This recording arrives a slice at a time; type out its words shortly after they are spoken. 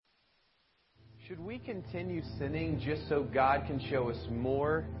Should we continue sinning just so God can show us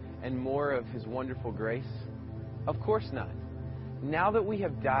more and more of His wonderful grace? Of course not. Now that we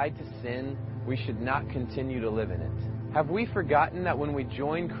have died to sin, we should not continue to live in it. Have we forgotten that when we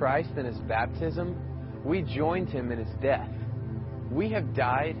joined Christ in His baptism, we joined Him in His death? We have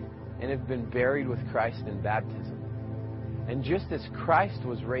died and have been buried with Christ in baptism. And just as Christ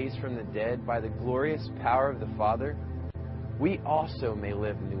was raised from the dead by the glorious power of the Father, we also may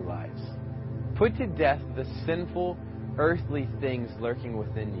live new lives. Put to death the sinful, earthly things lurking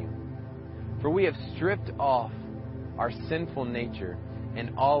within you. For we have stripped off our sinful nature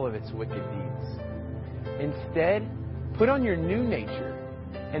and all of its wicked deeds. Instead, put on your new nature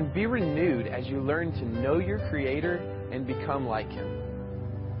and be renewed as you learn to know your Creator and become like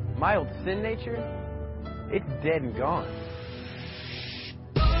Him. My old sin nature, it's dead and gone.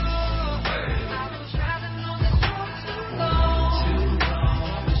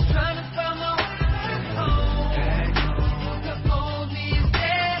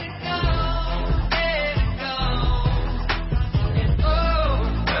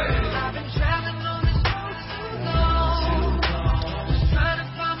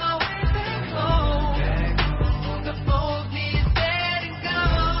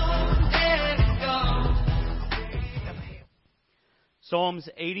 Psalms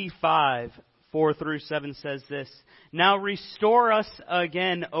 85, 4 through 7 says this, "Now restore us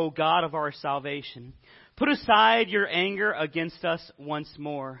again, O God of our salvation. Put aside your anger against us once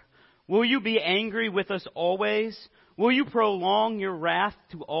more. Will you be angry with us always? Will you prolong your wrath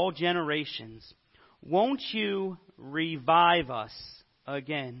to all generations? Won't you revive us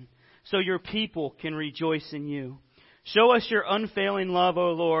again, so your people can rejoice in you? Show us your unfailing love,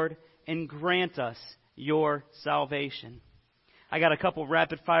 O Lord, and grant us your salvation." I got a couple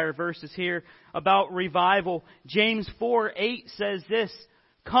rapid fire verses here about revival. James 4:8 says this,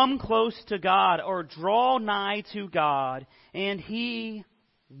 "Come close to God," or draw nigh to God, and He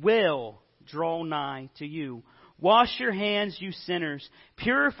will draw nigh to you. "Wash your hands, you sinners.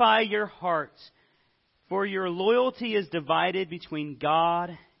 Purify your hearts, for your loyalty is divided between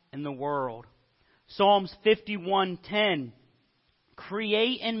God and the world." Psalms 51:10,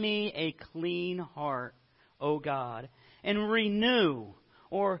 "Create in me a clean heart, O God, and renew,"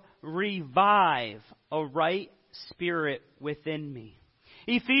 or revive, "a right spirit within me."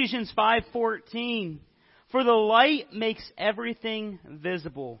 Ephesians 5:14, "For the light makes everything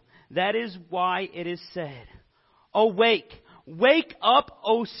visible. That is why it is said, 'Awake, wake up,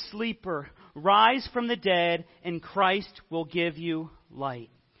 O sleeper. Rise from the dead, and Christ will give you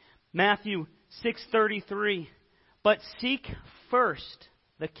light.'" Matthew 6:33, "But seek first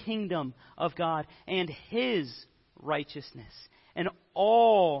the kingdom of God and His righteousness, and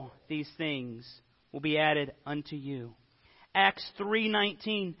all these things will be added unto you." Acts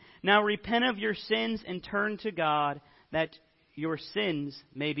 3:19, "Now repent of your sins and turn to God, that your sins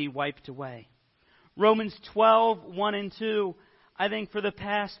may be wiped away." Romans 12:1 and 2, I think for the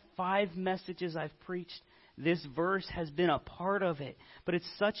past 5 messages I've preached, this verse has been a part of it, but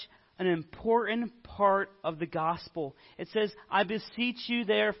it's such an important part of the gospel. It says, "I beseech you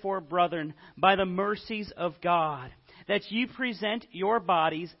therefore, brethren, by the mercies of God, that you present your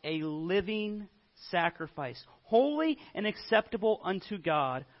bodies a living sacrifice, holy and acceptable unto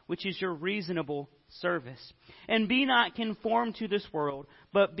God, which is your reasonable service. And be not conformed to this world,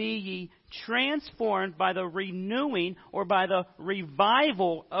 but be ye transformed by the renewing," or by the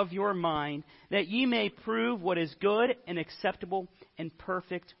revival of your mind, "that ye may prove what is good and acceptable and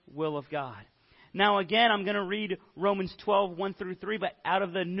perfect will of God." Now again, I'm going to read Romans 12:1 through 3, but out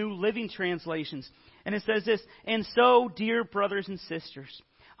of the New Living Translations. And it says this, "And so, dear brothers and sisters,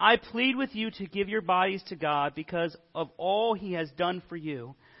 I plead with you to give your bodies to God because of all He has done for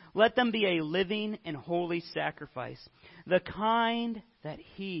you. Let them be a living and holy sacrifice, the kind that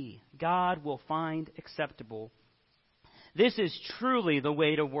He, God, will find acceptable. This is truly the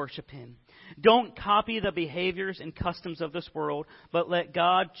way to worship Him. Don't copy the behaviors and customs of this world, but let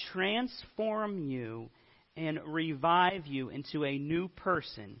God transform you and revive you into a new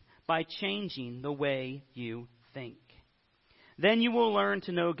person by changing the way you think. Then you will learn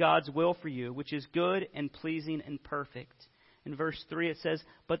to know God's will for you, which is good and pleasing and perfect." In verse 3 it says,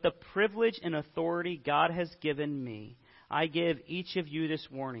 "But the privilege and authority God has given me, I give each of you this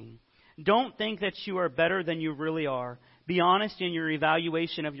warning. Don't think that you are better than you really are. Be honest in your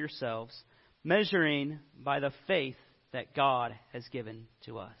evaluation of yourselves, measuring by the faith that God has given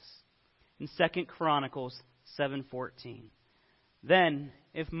to us." In 2 Chronicles 7:14, "Then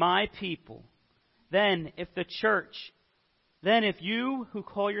if my people, then if the church, then if you who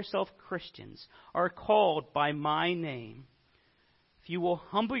call yourself Christians are called by my name, if you will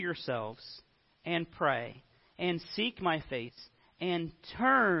humble yourselves and pray and seek my face and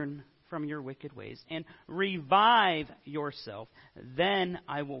turn from your wicked ways and revive yourself, then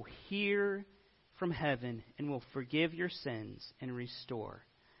I will hear from heaven and will forgive your sins and restore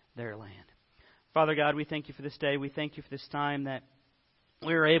their land. Father God, we thank you for this day. We thank you for this time that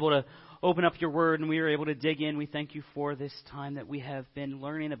we are able to open up your word and we are able to dig in. We thank you for this time that we have been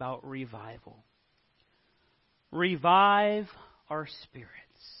learning about revival. Revive our spirits.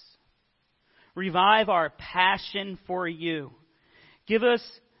 Revive our passion for you. Give us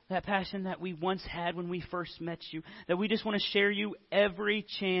that passion that we once had when we first met you, that we just want to share you every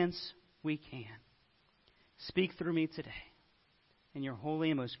chance we can. Speak through me today. In your holy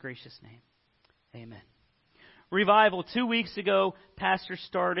and most gracious name. Amen. Revival. 2 weeks ago, Pastor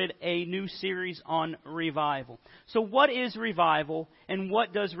started a new series on revival. So what is revival and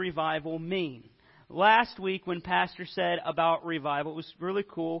what does revival mean? Last week when Pastor said about revival, it was really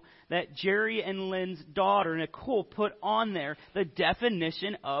cool that Jerry and Lynn's daughter, Nicole, put on there the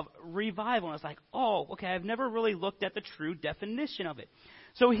definition of revival. And I was like, oh, okay, I've never really looked at the true definition of it.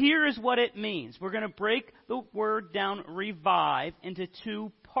 So here is what it means. We're going to break the word down, revive, into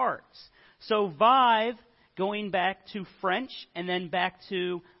 2 parts. So vive, going back to French and then back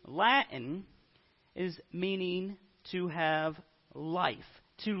to Latin, is meaning to have life,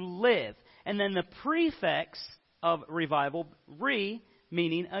 to live. And then the prefix of revival,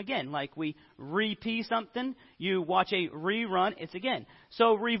 meaning again. Like we repeat something, you watch a rerun, it's again.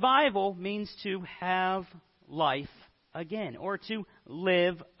 So revival means to have life again, or to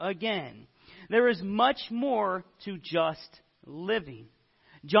live again. There is much more to just living.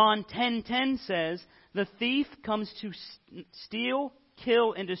 John 10:10 says, "The thief comes to steal,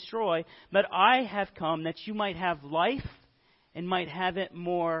 kill, and destroy, but I have come that you might have life and might have it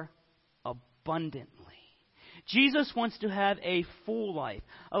more abundantly." Jesus wants to have a full life,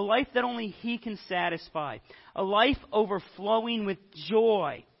 a life that only He can satisfy, a life overflowing with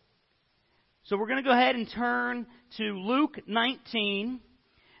joy. So we're going to go ahead and turn to Luke 19,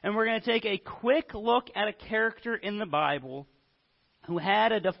 and we're going to take a quick look at a character in the Bible who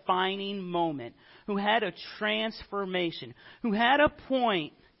had a defining moment, who had a transformation, who had a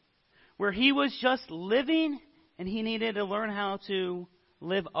point where he was just living and he needed to learn how to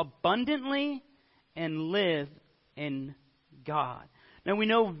live abundantly and live in God. Now we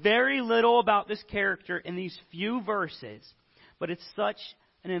know very little about this character in these few verses, but it's such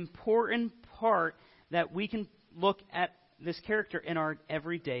an important part that we can look at this character in our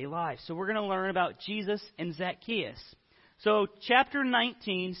everyday life. So we're going to learn about Jesus and Zacchaeus. So chapter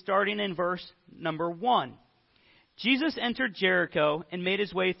 19, starting in verse number 1. Jesus entered Jericho and made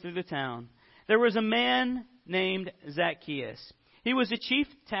his way through the town. There was a man named Zacchaeus. He was a chief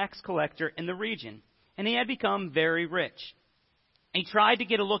tax collector in the region, and he had become very rich. He tried to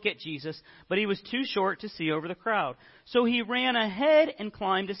get a look at Jesus, but he was too short to see over the crowd. So he ran ahead and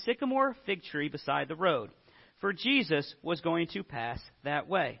climbed a sycamore fig tree beside the road, for Jesus was going to pass that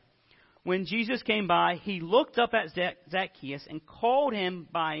way. When Jesus came by, he looked up at Zacchaeus and called him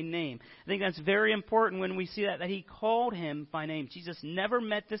by name. I think that's very important when we see that he called him by name. Jesus never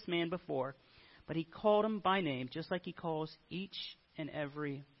met this man before, but he called him by name, just like he calls each and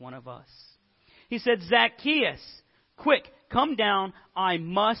every one of us. He said, "Zacchaeus, quick, come down. I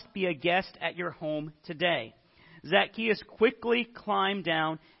must be a guest at your home today." Zacchaeus quickly climbed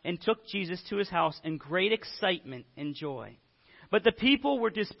down and took Jesus to his house in great excitement and joy. But the people were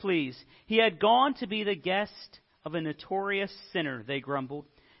displeased. He had gone to be the guest of a notorious sinner, they grumbled.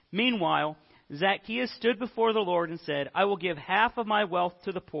 Meanwhile, Zacchaeus stood before the Lord and said, "I will give half of my wealth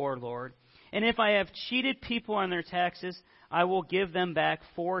to the poor, Lord. And if I have cheated people on their taxes, I will give them back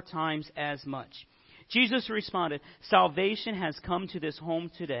 4 times as much." Jesus responded, "Salvation has come to this home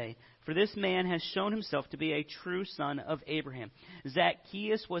today, for this man has shown himself to be a true son of Abraham."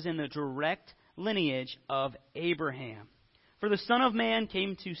 Zacchaeus was in the direct lineage of Abraham. For the Son of Man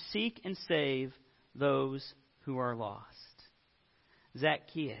came to seek and save those who are lost.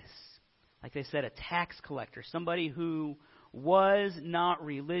 Zacchaeus, like they said, a tax collector, somebody who was not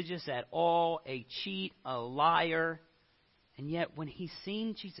religious at all, a cheat, a liar. And yet when he's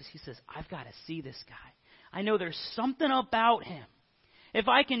seen Jesus, he says, "I've got to see this guy. I know there's something about him. If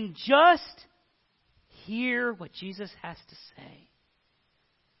I can just hear what Jesus has to say,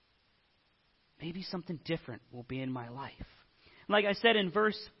 maybe something different will be in my life." Like I said in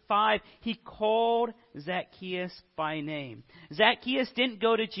verse 5, he called Zacchaeus by name. Zacchaeus didn't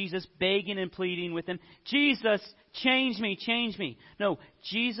go to Jesus begging and pleading with him, "Jesus, change me, change me." No,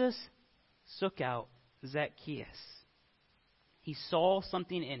 Jesus took out Zacchaeus. He saw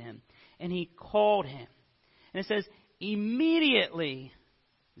something in him, and he called him. And it says, immediately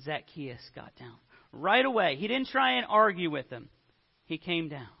Zacchaeus got down. Right away. He didn't try and argue with him. He came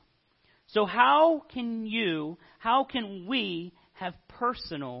down. So how can we have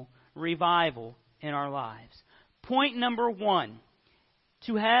personal revival in our lives? Point number 1.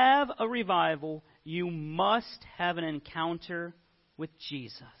 To have a revival, you must have an encounter with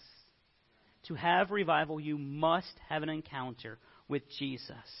Jesus. To have revival, you must have an encounter with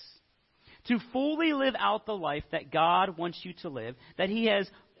Jesus. To fully live out the life that God wants you to live, that He has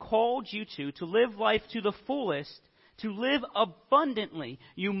called you to live life to the fullest, to live abundantly,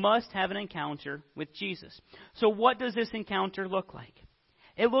 you must have an encounter with Jesus. So what does this encounter look like?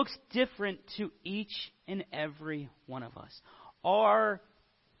 It looks different to each and every one of us. Our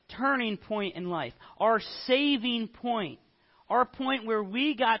turning point in life, our saving point, our point where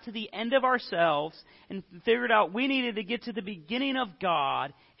we got to the end of ourselves and figured out we needed to get to the beginning of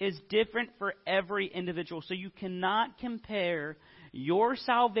God is different for every individual. So you cannot compare your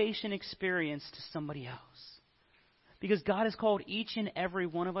salvation experience to somebody else. Because God has called each and every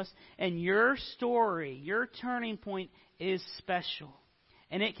one of us, and your story, your turning point is special.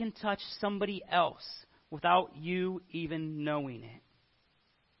 And it can touch somebody else without you even knowing it.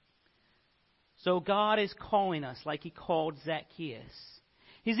 So God is calling us like He called Zacchaeus.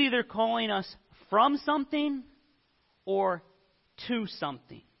 He's either calling us from something or to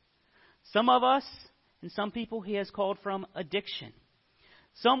something. Some of us and some people He has called from addiction.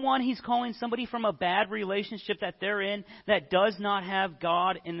 He's calling somebody from a bad relationship that they're in that does not have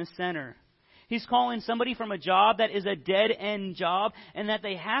God in the center. He's calling somebody from a job that is a dead-end job and that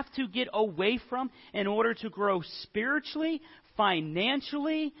they have to get away from in order to grow spiritually,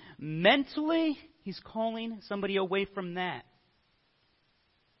 financially, mentally. He's calling somebody away from that.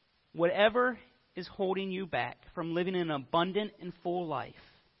 Whatever is holding you back from living an abundant and full life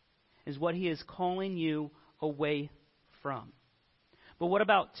is what He is calling you away from. But what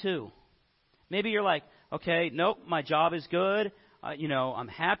about two? Maybe you're like, okay, nope, my job is good. I'm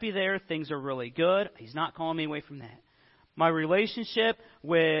happy there. Things are really good. He's not calling me away from that. My relationship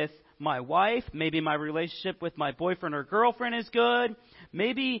with my wife, maybe my relationship with my boyfriend or girlfriend is good.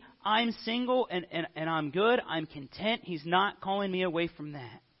 Maybe I'm single and I'm good. I'm content. He's not calling me away from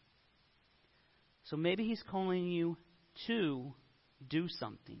that. So maybe He's calling you to do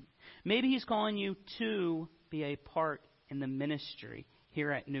something. Maybe He's calling you to be a part in the ministry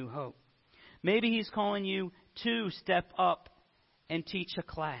here at New Hope. Maybe He's calling you to step up and teach a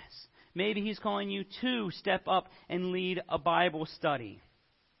class. Maybe He's calling you to step up and lead a Bible study.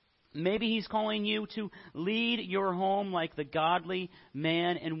 Maybe He's calling you to lead your home like the godly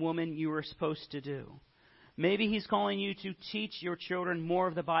man and woman you are supposed to do. Maybe He's calling you to teach your children more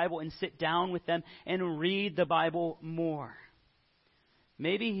of the Bible and sit down with them and read the Bible more.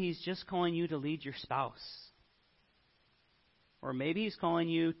 Maybe He's just calling you to lead your spouse. Or maybe He's calling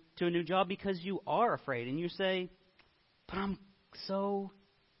you to a new job because you are afraid and you say, but I'm so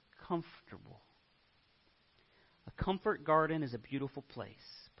comfortable. A comfort garden is a beautiful place,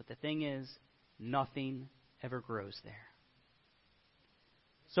 but the thing is, nothing ever grows there.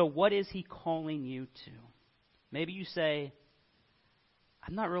 So what is He calling you to? Maybe you say,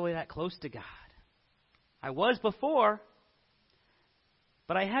 I'm not really that close to God. I was before,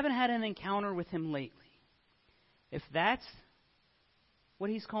 but I haven't had an encounter with Him lately. If that's what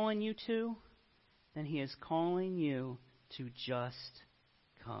He's calling you to, then He is calling you to just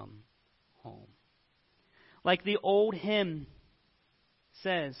come home. Like the old hymn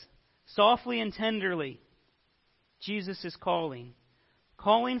says, softly and tenderly, Jesus is calling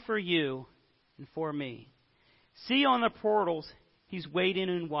for you and for me. See on the portals, He's waiting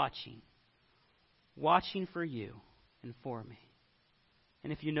and watching for you and for me.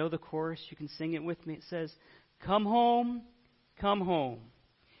 And if you know the chorus, you can sing it with me. It says, come home,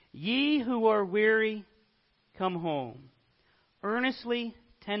 ye who are weary, come home. Earnestly,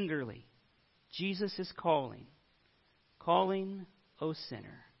 tenderly, Jesus is calling, O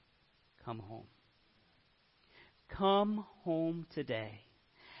sinner, come home. Come home today.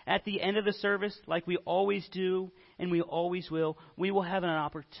 At the end of the service, like we always do and we always will have an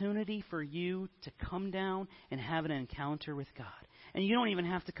opportunity for you to come down and have an encounter with God. And you don't even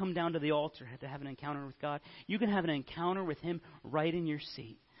have to come down to the altar to have an encounter with God. You can have an encounter with Him right in your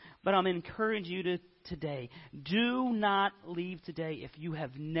seat. But I'm encouraging you today, do not leave today if you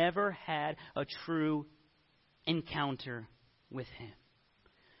have never had a true encounter with Him.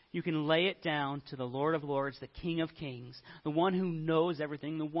 You can lay it down to the Lord of Lords, the King of Kings, the one who knows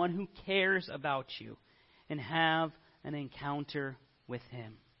everything, the one who cares about you, and have an encounter with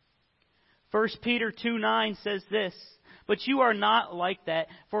Him. 1 Peter 2:9 says this, but you are not like that,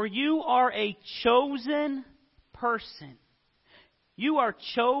 for you are a chosen person. You are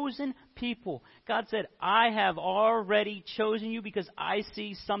chosen people. God said, I have already chosen you because I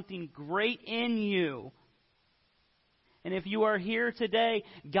see something great in you. And if you are here today,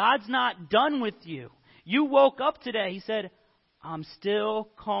 God's not done with you. You woke up today. He said, I'm still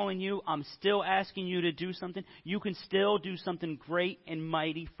calling you. I'm still asking you to do something. You can still do something great and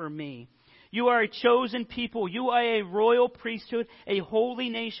mighty for me. You are a chosen people. You are a royal priesthood, a holy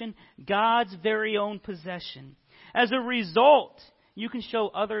nation, God's very own possession. As a result, you can show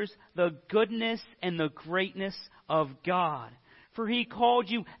others the goodness and the greatness of God. For He called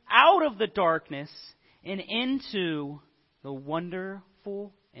you out of the darkness and into the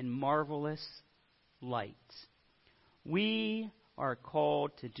wonderful and marvelous light. We are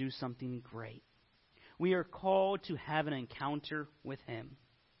called to do something great. We are called to have an encounter with Him.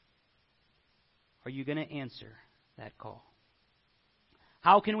 Are you going to answer that call?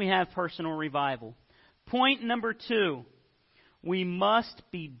 How can we have personal revival? Point number 2. We must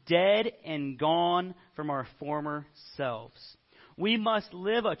be dead and gone from our former selves. We must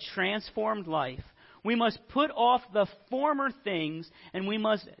live a transformed life. We must put off the former things, and we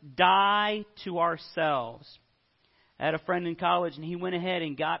must die to ourselves. I had a friend in college, and he went ahead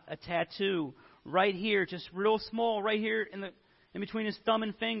and got a tattoo right here, just real small, right here in between his thumb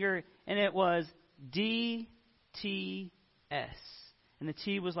and finger, and it was DTS. And the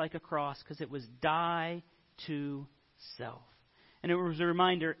T was like a cross because it was die to self. And it was a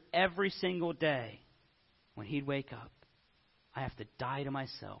reminder every single day when he'd wake up, I have to die to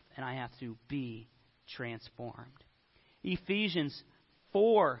myself, and I have to be transformed. Ephesians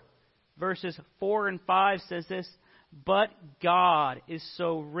 4, verses 4 and 5 says this, but God is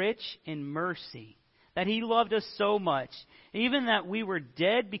so rich in mercy that He loved us so much, even that we were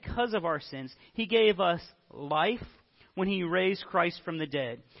dead because of our sins. He gave us life when He raised Christ from the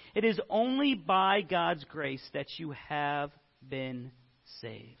dead. It is only by God's grace that you have been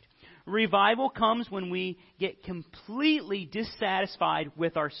saved. Revival comes when we get completely dissatisfied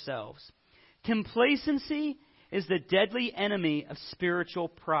with ourselves. Complacency is the deadly enemy of spiritual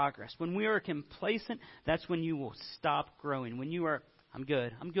progress. When we are complacent, that's when you will stop growing. When you are, I'm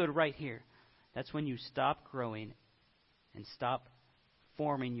good right here. That's when you stop growing and stop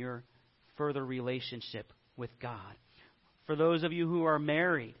forming your further relationship with God. For those of you who are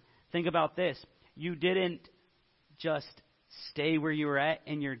married, think about this. You didn't just stay where you were at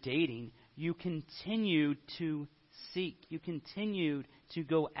in your dating. You continued to seek. You continued to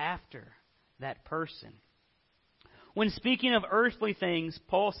go after that person. When speaking of earthly things,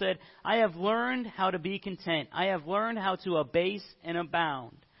 Paul said, I have learned how to be content. I have learned how to abase and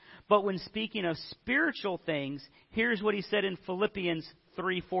abound. But when speaking of spiritual things, here's what he said in Philippians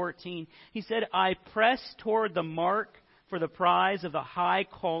 3:14. He said, I press toward the mark for the prize of the high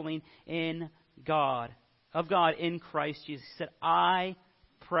calling of God in Christ Jesus. He said, I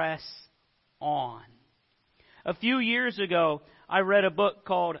press on. A few years ago, I read a book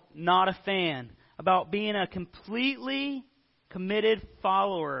called Not a Fan, about being a completely committed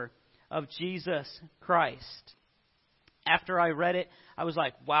follower of Jesus Christ. After I read it, I was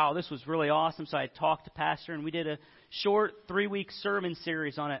like, wow, this was really awesome. So I talked to Pastor, and we did a short 3-week sermon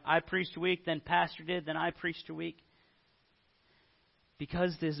series on it. I preached a week, then Pastor did, then I preached a week.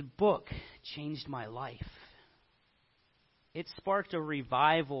 Because this book changed my life. It sparked a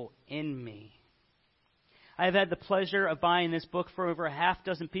revival in me. I've had the pleasure of buying this book for over a half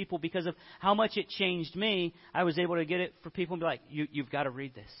dozen people because of how much it changed me. I was able to get it for people and be like, you've got to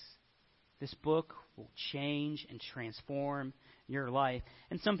read this. This book will change and transform your life.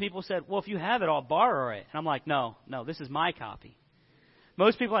 And some people said, well, if you have it, I'll borrow it. And I'm like, no, this is my copy.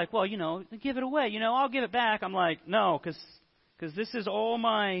 Most people are like, well, give it away. I'll give it back. I'm like, no, because this is all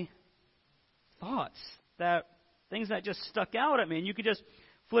my thoughts, things that just stuck out at me. And you could just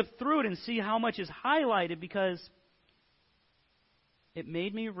flip through it and see how much is highlighted because it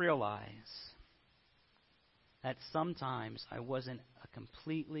made me realize that sometimes I wasn't a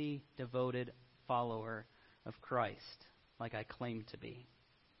completely devoted follower of Christ like I claimed to be.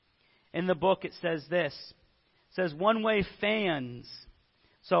 In the book it says this. It says one-way fans.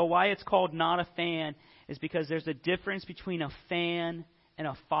 So why it's called Not a Fan is because there's a difference between a fan and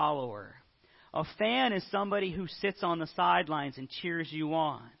a follower. A fan is somebody who sits on the sidelines and cheers you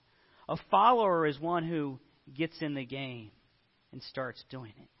on. A follower is one who gets in the game and starts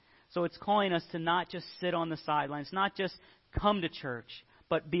doing it. So it's calling us to not just sit on the sidelines, not just come to church,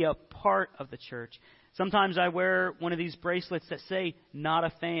 but be a part of the church. Sometimes I wear one of these bracelets that say, not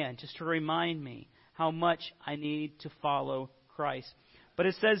a fan, just to remind me how much I need to follow Christ. But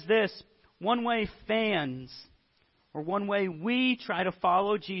it says this, one-way fans or one way we try to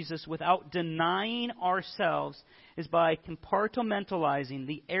follow Jesus without denying ourselves, is by compartmentalizing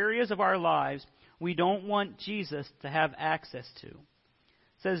the areas of our lives we don't want Jesus to have access to. It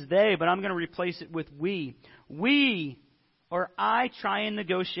says they, but I'm going to replace it with we. We, or I, try and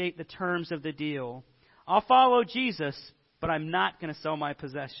negotiate the terms of the deal. I'll follow Jesus, but I'm not going to sell my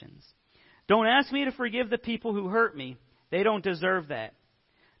possessions. Don't ask me to forgive the people who hurt me. They don't deserve that.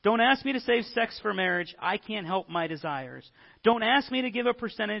 Don't ask me to save sex for marriage. I can't help my desires. Don't ask me to give a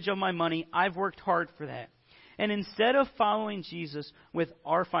percentage of my money. I've worked hard for that. And instead of following Jesus with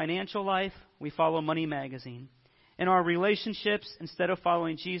our financial life, we follow Money Magazine. In our relationships, instead of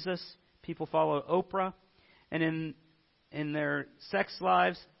following Jesus, people follow Oprah. And in their sex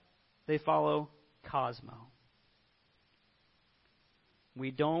lives, they follow Cosmo.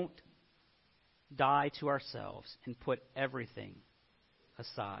 We don't die to ourselves and put everything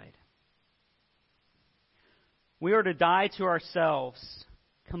aside. We are to die to ourselves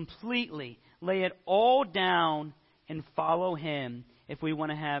completely, lay it all down, and follow Him if we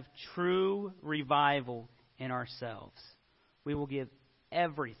want to have true revival in ourselves. We will give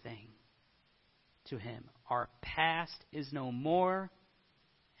everything to Him. Our past is no more,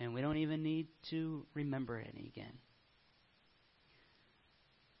 and we don't even need to remember it again.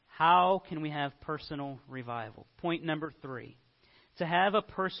 How can we have personal revival? Point number 3. To have a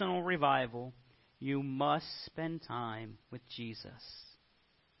personal revival, you must spend time with Jesus.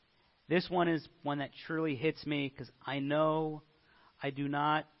 This one is one that truly hits me because I know I do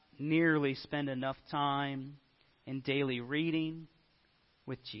not nearly spend enough time in daily reading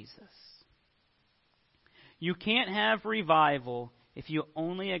with Jesus. You can't have revival if you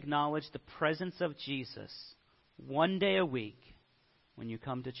only acknowledge the presence of Jesus one day a week when you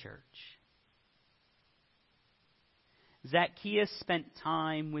come to church. Zacchaeus spent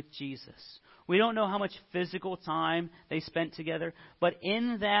time with Jesus. We don't know how much physical time they spent together, but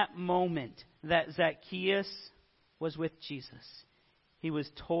in that moment that Zacchaeus was with Jesus, he was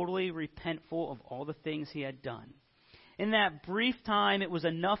totally repentful of all the things he had done. In that brief time, it was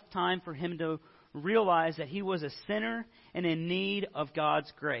enough time for him to realize that he was a sinner and in need of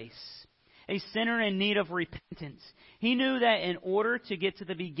God's grace. A sinner in need of repentance. He knew that in order to get to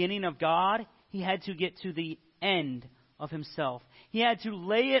the beginning of God, he had to get to the end of himself. He had to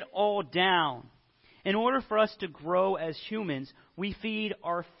lay it all down. In order for us to grow as humans, we feed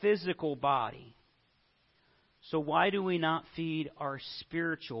our physical body. So why do we not feed our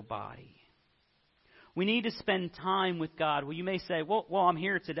spiritual body? We need to spend time with God. Well, you may say, well, I'm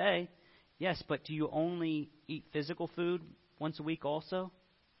here today. Yes, but do you only eat physical food once a week also?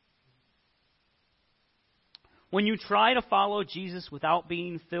 When you try to follow Jesus without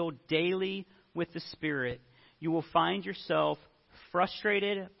being filled daily with the Spirit, you will find yourself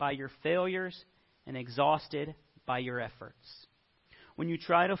frustrated by your failures and exhausted by your efforts. When you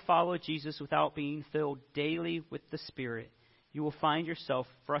try to follow Jesus without being filled daily with the Spirit, you will find yourself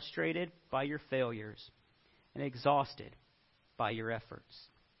frustrated by your failures and exhausted by your efforts.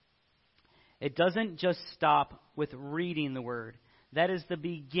 It doesn't just stop with reading the Word. That is the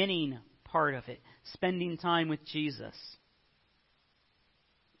beginning part of it, spending time with Jesus.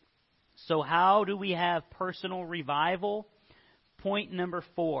 So how do we have personal revival? Point number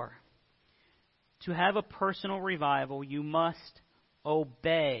 4. To have a personal revival, you must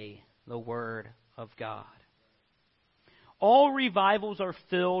obey the Word of God. All revivals are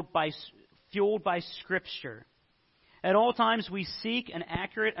fueled by Scripture. At all times we seek an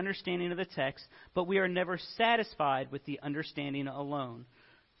accurate understanding of the text, but we are never satisfied with the understanding alone.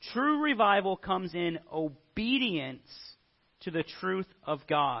 True revival comes in obedience to the truth of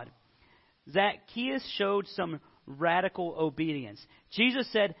God. Zacchaeus showed some radical obedience. Jesus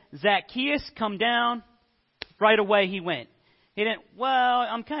said, Zacchaeus, come down. Right away he went. He didn't,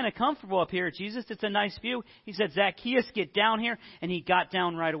 I'm kind of comfortable up here, Jesus. It's a nice view. He said, Zacchaeus, get down here. And he got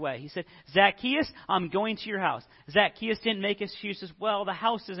down right away. He said, Zacchaeus, I'm going to your house. Zacchaeus didn't make excuses. Well, the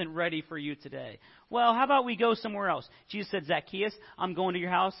house isn't ready for you today. Well, how about we go somewhere else? Jesus said, Zacchaeus, I'm going to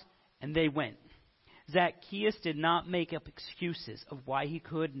your house. And they went. Zacchaeus did not make up excuses of why he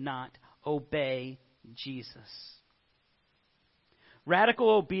could not obey Jesus. Radical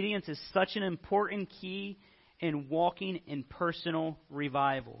obedience is such an important key in walking in personal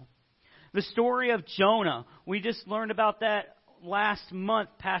revival. The story of Jonah, we just learned about that last month.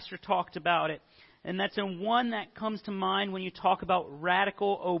 Pastor talked about it. And that's one that comes to mind when you talk about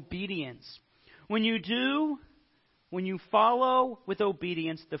radical obedience. When you follow with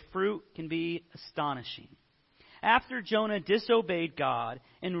obedience, the fruit can be astonishing. After Jonah disobeyed God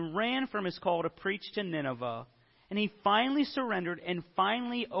and ran from his call to preach to Nineveh, And he finally surrendered and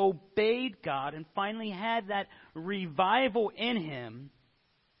finally obeyed God and finally had that revival in him.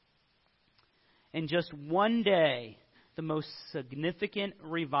 In just one day, the most significant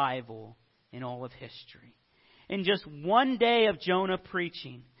revival in all of history. In just one day of Jonah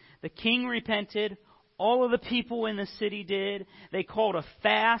preaching, the king repented. All of the people in the city did. They called a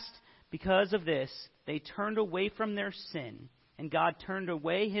fast. Because of this, they turned away from their sin, and God turned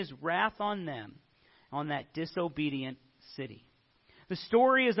away his wrath on them, on that disobedient city. The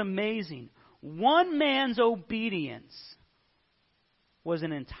story is amazing. One man's obedience was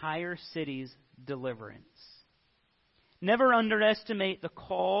an entire city's deliverance. Never underestimate the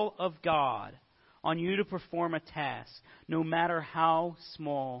call of God on you to perform a task, no matter how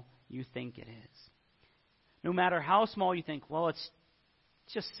small you think it is. No matter how small you think, well, it's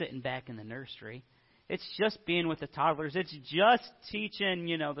just sitting back in the nursery. It's just being with the toddlers. It's just teaching,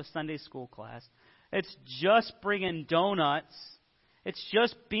 the Sunday school class. It's just bringing donuts. It's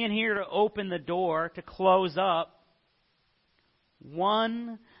just being here to open the door, to close up.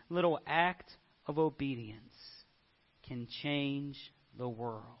 One little act of obedience can change the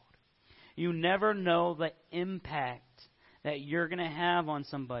world. You never know the impact that you're going to have on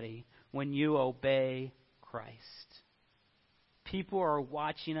somebody when you obey Christ. People are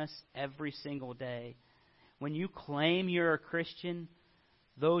watching us every single day. When you claim you're a Christian,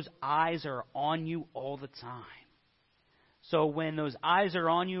 those eyes are on you all the time. So when those eyes are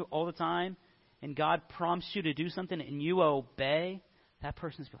on you all the time and God prompts you to do something and you obey, that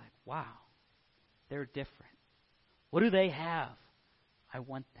person's like, wow, they're different. What do they have? I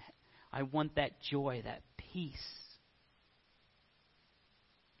want that. I want that joy, that peace.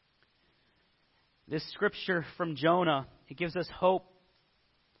 This scripture from Jonah, it gives us hope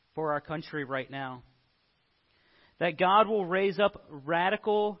for our country right now. That God will raise up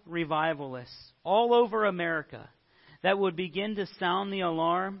radical revivalists all over America that would begin to sound the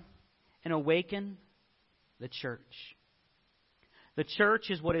alarm and awaken the church. The church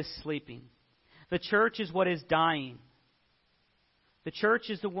is what is sleeping. The church is what is dying. The church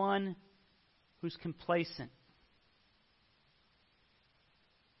is the one who's complacent.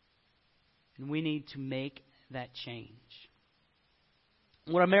 And we need to make that change.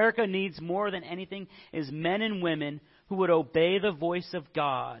 What America needs more than anything is men and women who would obey the voice of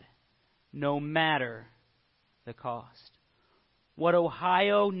God no matter the cost. What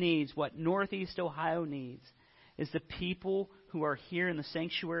Ohio needs, what Northeast Ohio needs, is the people who are here in the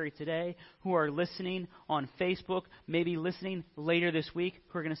sanctuary today, who are listening on Facebook, maybe listening later this week,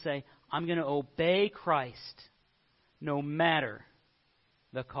 who are going to say, I'm going to obey Christ no matter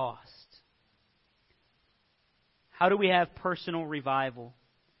the cost. How do we have personal revival?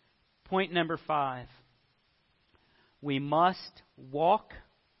 Point number 5. We must walk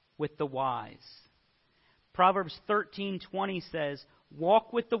with the wise. Proverbs 13:20 says,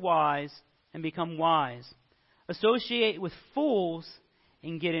 walk with the wise and become wise. Associate with fools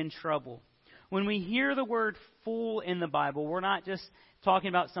and get in trouble. When we hear the word fool in the Bible, we're not just talking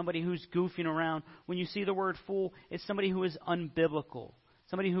about somebody who's goofing around. When you see the word fool, it's somebody who is unbiblical,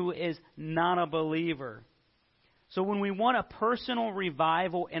 somebody who is not a believer. So when we want a personal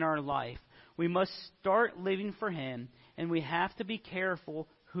revival in our life, we must start living for Him, and we have to be careful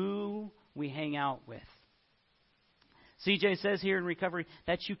who we hang out with. CJ says here in recovery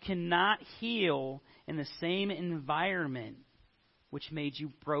that you cannot heal in the same environment which made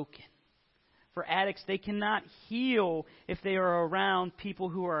you broken. For addicts, they cannot heal if they are around people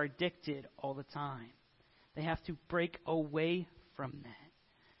who are addicted all the time. They have to break away from that.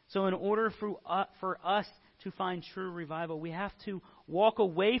 So in order for us to find true revival, we have to walk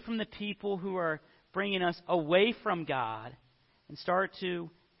away from the people who are bringing us away from God and start to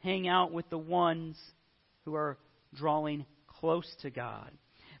hang out with the ones who are drawing close to God.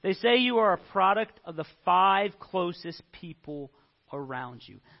 They say you are a product of the 5 closest people around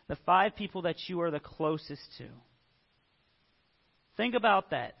you. The 5 people that you are the closest to. Think about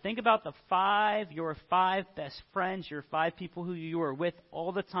that. Think about your 5 best friends, your 5 people who you are with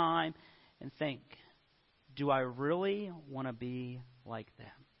all the time, and think, do I really want to be like them?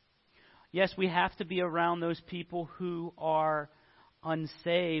 Yes, we have to be around those people who are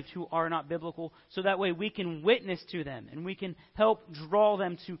unsaved, who are not biblical, so that way we can witness to them and we can help draw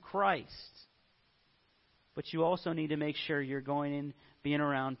them to Christ. But you also need to make sure you're going and being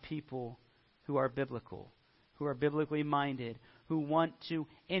around people who are biblical, who are biblically minded, who want to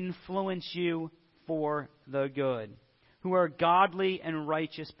influence you for the good, who are godly and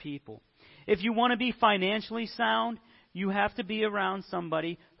righteous people. If you want to be financially sound, you have to be around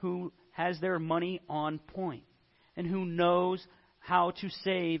somebody who has their money on point and who knows how to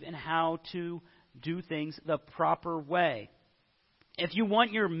save and how to do things the proper way. If you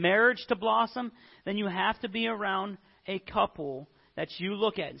want your marriage to blossom, then you have to be around a couple that you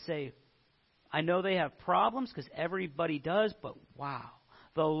look at and say, I know they have problems because everybody does, but wow,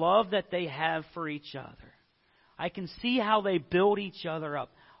 the love that they have for each other. I can see how they build each other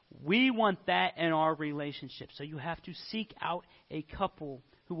up. We want that in our relationship. So you have to seek out a couple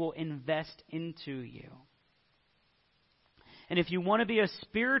who will invest into you. And if you want to be a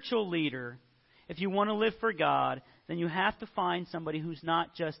spiritual leader, if you want to live for God, then you have to find somebody who's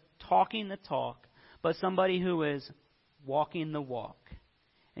not just talking the talk, but somebody who is walking the walk.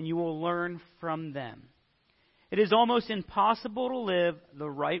 And you will learn from them. It is almost impossible to live the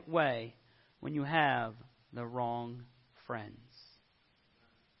right way when you have the wrong friends.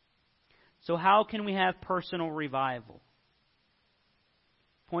 So how can we have personal revival?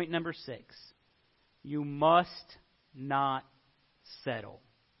 Point number 6. You must not settle.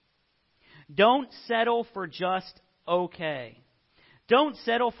 Don't settle for just okay. Don't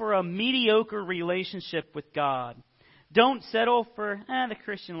settle for a mediocre relationship with God. Don't settle for, the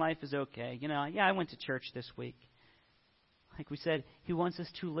Christian life is okay. I went to church this week. Like we said, He wants us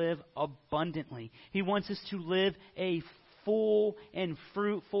to live abundantly. He wants us to live a full and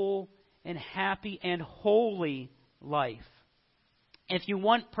fruitful and happy and holy life. If you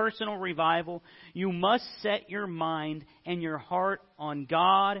want personal revival, you must set your mind and your heart on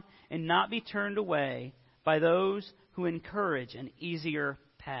God and not be turned away by those who encourage an easier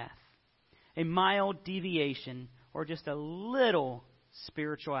path, a mild deviation, or just a little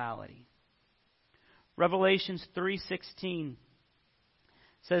spirituality. Revelations 3:16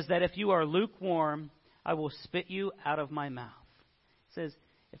 says that if you are lukewarm, I will spit you out of my mouth. It says,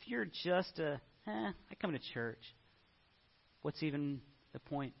 if you're just I come to church, what's even the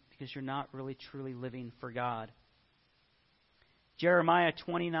point? Because you're not really truly living for God. Jeremiah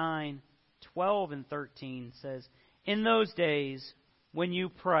 29:12 and 13 says, in those days when you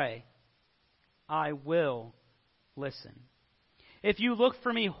pray, I will listen. If you look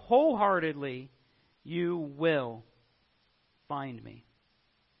for me wholeheartedly, you will find me.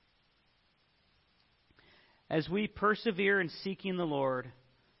 As we persevere in seeking the Lord,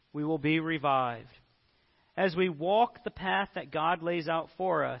 we will be revived. As we walk the path that God lays out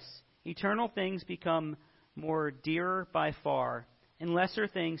for us, eternal things become more dearer by far, and lesser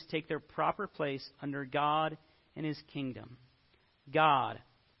things take their proper place under God and His kingdom. God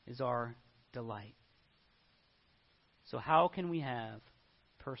is our delight. So how can we have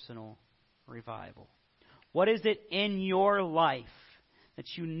personal revival? What is it in your life that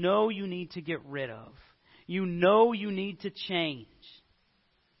you know you need to get rid of? You know you need to change.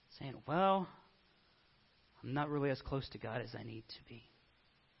 Saying, well, I'm not really as close to God as I need to be.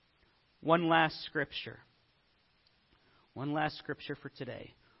 One last scripture. One last scripture for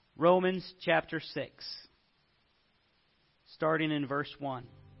today. Romans chapter 6. Starting in verse 1.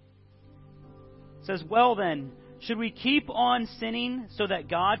 It says, well then, should we keep on sinning so that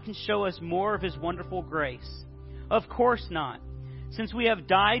God can show us more of His wonderful grace? Of course not. Since we have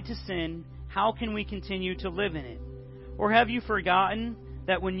died to sin, how can we continue to live in it? Or have you forgotten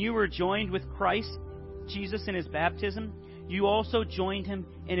that when you were joined with Christ Jesus in His baptism, you also joined Him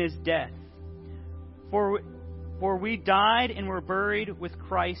in His death? For we died and were buried with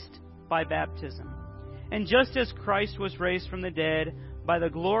Christ by baptism. And just as Christ was raised from the dead by the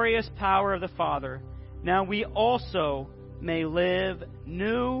glorious power of the Father, now we also may live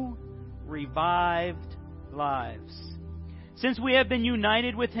new, revived lives. Since we have been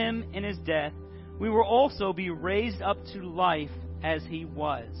united with Him in His death, we will also be raised up to life as He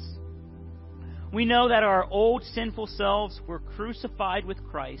was. We know that our old sinful selves were crucified with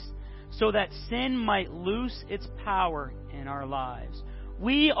Christ so that sin might lose its power in our lives.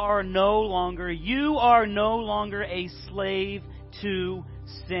 You are no longer a slave to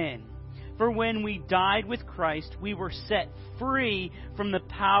sin. For when we died with Christ, we were set free from the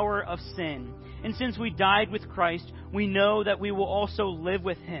power of sin. And since we died with Christ, we know that we will also live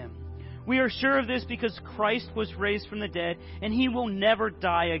with Him. We are sure of this because Christ was raised from the dead, and He will never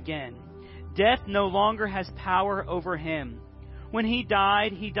die again. Death no longer has power over Him. When He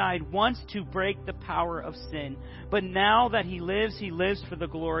died once to break the power of sin. But now that He lives for the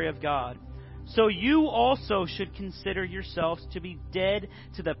glory of God. So you also should consider yourselves to be dead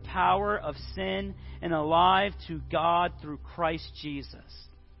to the power of sin and alive to God through Christ Jesus.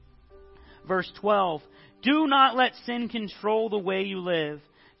 Verse 12, do not let sin control the way you live.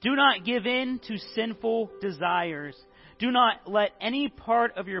 Do not give in to sinful desires. Do not let any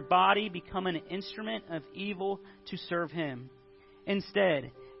part of your body become an instrument of evil to serve Him.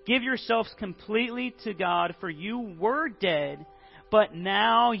 Instead, give yourselves completely to God, for you were dead, but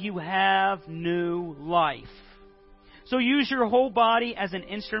now you have new life. So use your whole body as an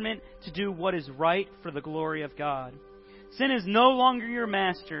instrument to do what is right for the glory of God. Sin is no longer your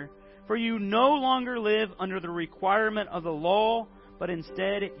master, for you no longer live under the requirement of the law, but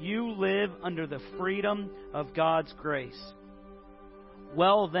instead you live under the freedom of God's grace.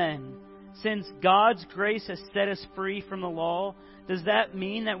 Well then, since God's grace has set us free from the law, does that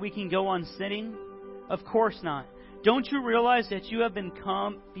mean that we can go on sinning? Of course not. Don't you realize that you have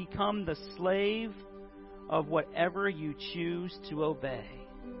become the slave of whatever you choose to obey?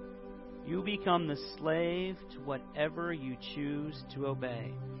 You become the slave to whatever you choose to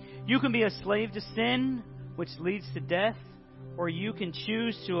obey. You can be a slave to sin, which leads to death, or you can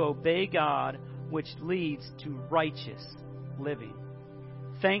choose to obey God, which leads to righteous living.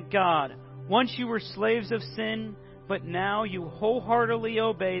 Thank God. Once you were slaves of sin, but now you wholeheartedly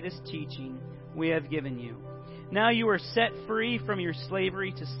obey this teaching we have given you. Now you are set free from your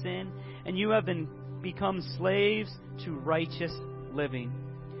slavery to sin, and you have become slaves to righteous living.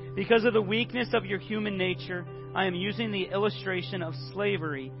 Because of the weakness of your human nature, I am using the illustration of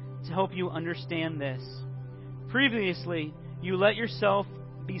slavery to help you understand this. Previously, you let yourself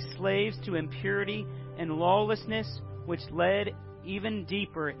be slaves to impurity and lawlessness, which led even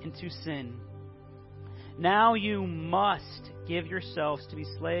deeper into sin. Now you must give yourselves to be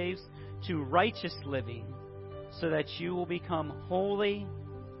slaves to righteous living, so that you will become holy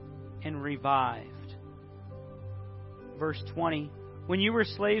and revived. Verse 20, when you were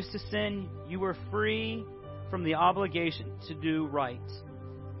slaves to sin, you were free from the obligation to do right.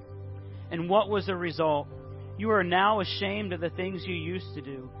 And what was the result? You are now ashamed of the things you used to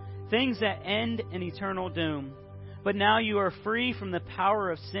do, things that end in eternal doom. But now you are free from the power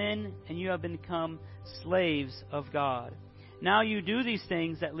of sin, and you have become slaves of God. Now you do these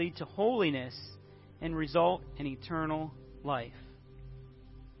things that lead to holiness and result in eternal life.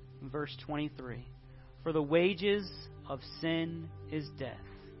 Verse 23, for the wages of sin is death,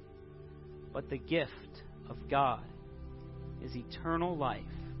 but the gift of God is eternal life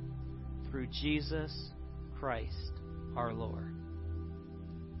through Jesus Christ our Lord.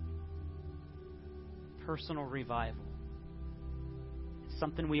 Personal revival. It's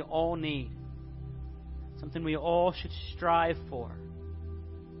something we all need. Something we all should strive for.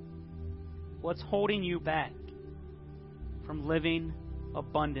 What's holding you back from living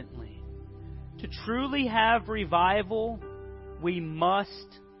abundantly? To truly have revival, we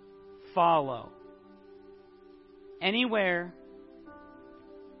must follow. Anywhere,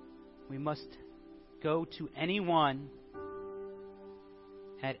 we must go to anyone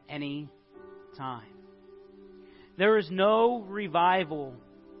at any time. There is no revival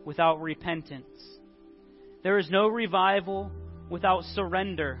without repentance. There is no revival without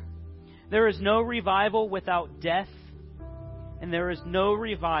surrender. There is no revival without death. And there is no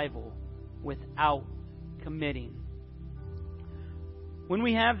revival without committing. When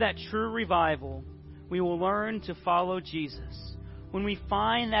we have that true revival, we will learn to follow Jesus. When we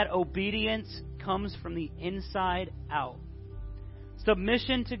find that obedience comes from the inside out.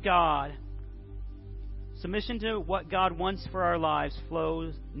 Submission to God, submission to what God wants for our lives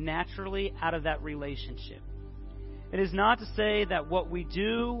flows naturally out of that relationship. It is not to say that what we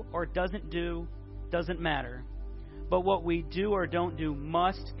do or doesn't matter, but what we do or don't do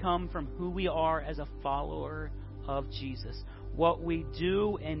must come from who we are as a follower of Jesus. What we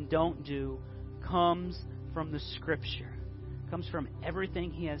do and don't do comes from the Scripture, comes from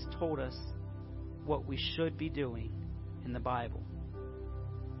everything He has told us what we should be doing in the Bible.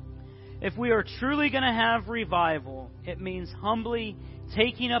 If we are truly going to have revival, it means humbly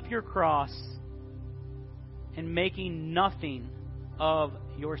taking up your cross and making nothing of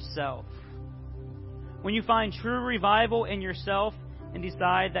yourself. When you find true revival in yourself and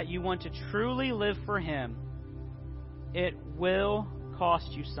decide that you want to truly live for Him, it will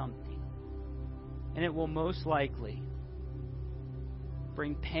cost you something. And it will most likely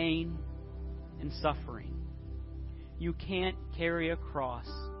bring pain and suffering. You can't carry a cross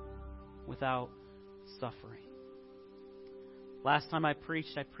without suffering. Last time I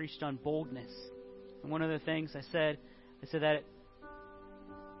preached on boldness. And one of the things I said that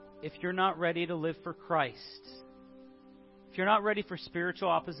if you're not ready to live for Christ, if you're not ready for spiritual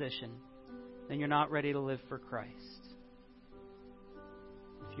opposition, then you're not ready to live for Christ.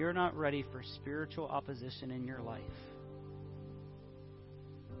 If you're not ready for spiritual opposition in your life,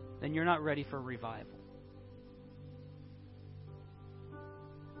 then you're not ready for revival.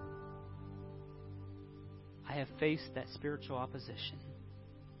 I have faced that spiritual opposition,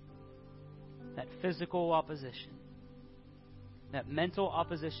 that physical opposition, that mental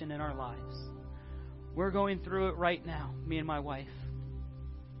opposition in our lives. We're going through it right now, me and my wife.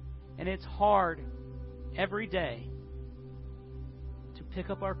 And it's hard every day to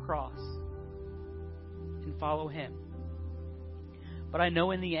pick up our cross and follow Him. But I know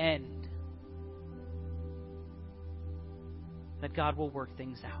in the end that God will work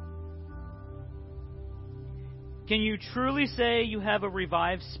things out. Can you truly say you have a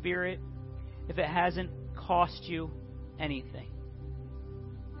revived spirit if it hasn't cost you anything?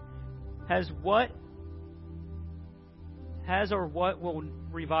 What will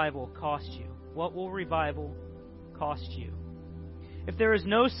revival cost you? What will revival cost you? If there is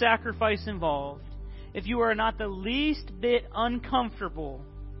no sacrifice involved, if you are not the least bit uncomfortable,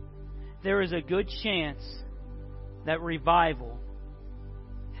 there is a good chance that revival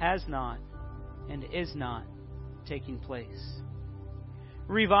has not and is not taking place.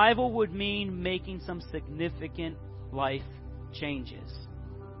 Revival would mean making some significant life changes.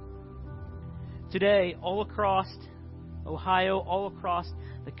 Today, all across Ohio, all across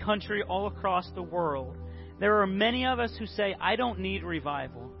the country, all across the world, there are many of us who say, I don't need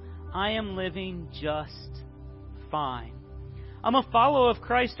revival. I am living just fine. I'm a follower of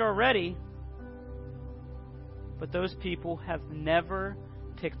Christ already. But those people have never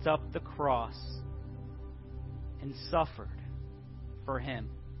picked up the cross and suffered for Him.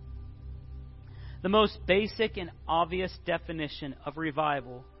 The most basic and obvious definition of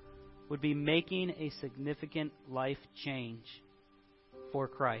revival would be making a significant life change for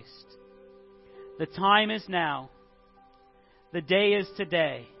Christ. The time is now. The day is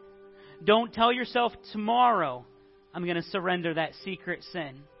today. Don't tell yourself tomorrow I'm going to surrender that secret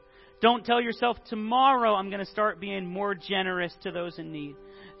sin. Don't tell yourself tomorrow I'm going to start being more generous to those in need.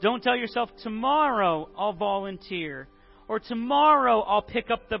 Don't tell yourself tomorrow I'll volunteer. Or tomorrow I'll pick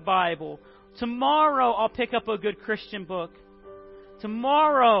up the Bible. Tomorrow I'll pick up a good Christian book.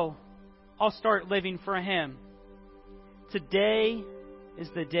 Tomorrow I'll start living for Him. Today is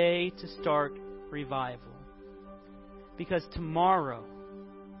the day to start revival. Because tomorrow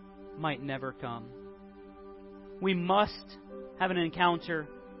might never come. We must have an encounter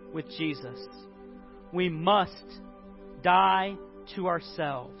with Jesus. We must die to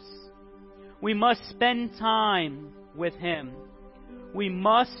ourselves. We must spend time with Him. We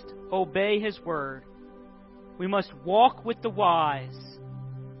must obey His word. We must walk with the wise.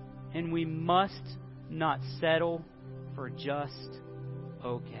 And we must not settle for just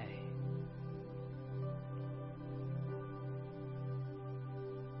okay.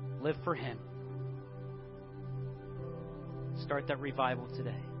 Live for Him. Start that revival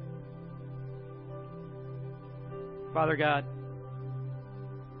today. Father God,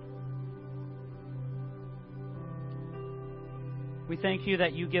 we thank You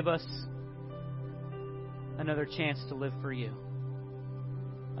that You give us another chance to live for You.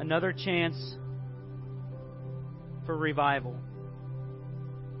 Another chance for revival.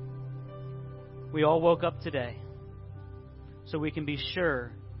 We all woke up today so we can be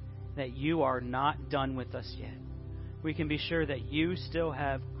sure that You are not done with us yet. We can be sure that You still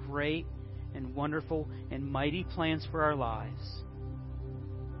have great and wonderful and mighty plans for our lives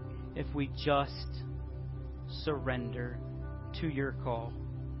if we just surrender to Your call.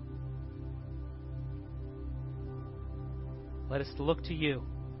 Let us look to You.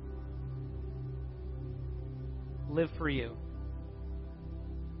 Live for You.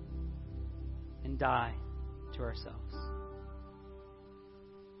 And die to ourselves.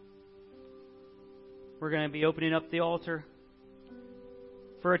 We're going to be opening up the altar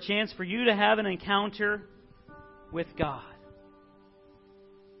for a chance for you to have an encounter with God.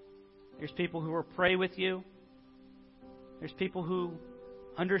 There's people who will pray with you. There's people who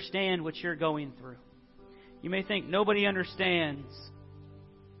understand what you're going through. You may think nobody understands.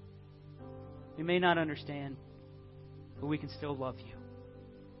 We may not understand, but we can still love you.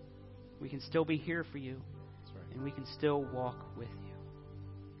 We can still be here for you. That's right. And we can still walk with you.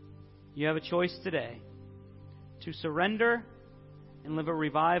 You have a choice today to surrender and live a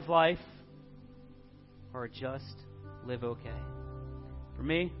revived life, or just live okay. For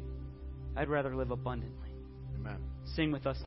me, I'd rather live abundantly. Amen. Sing with us.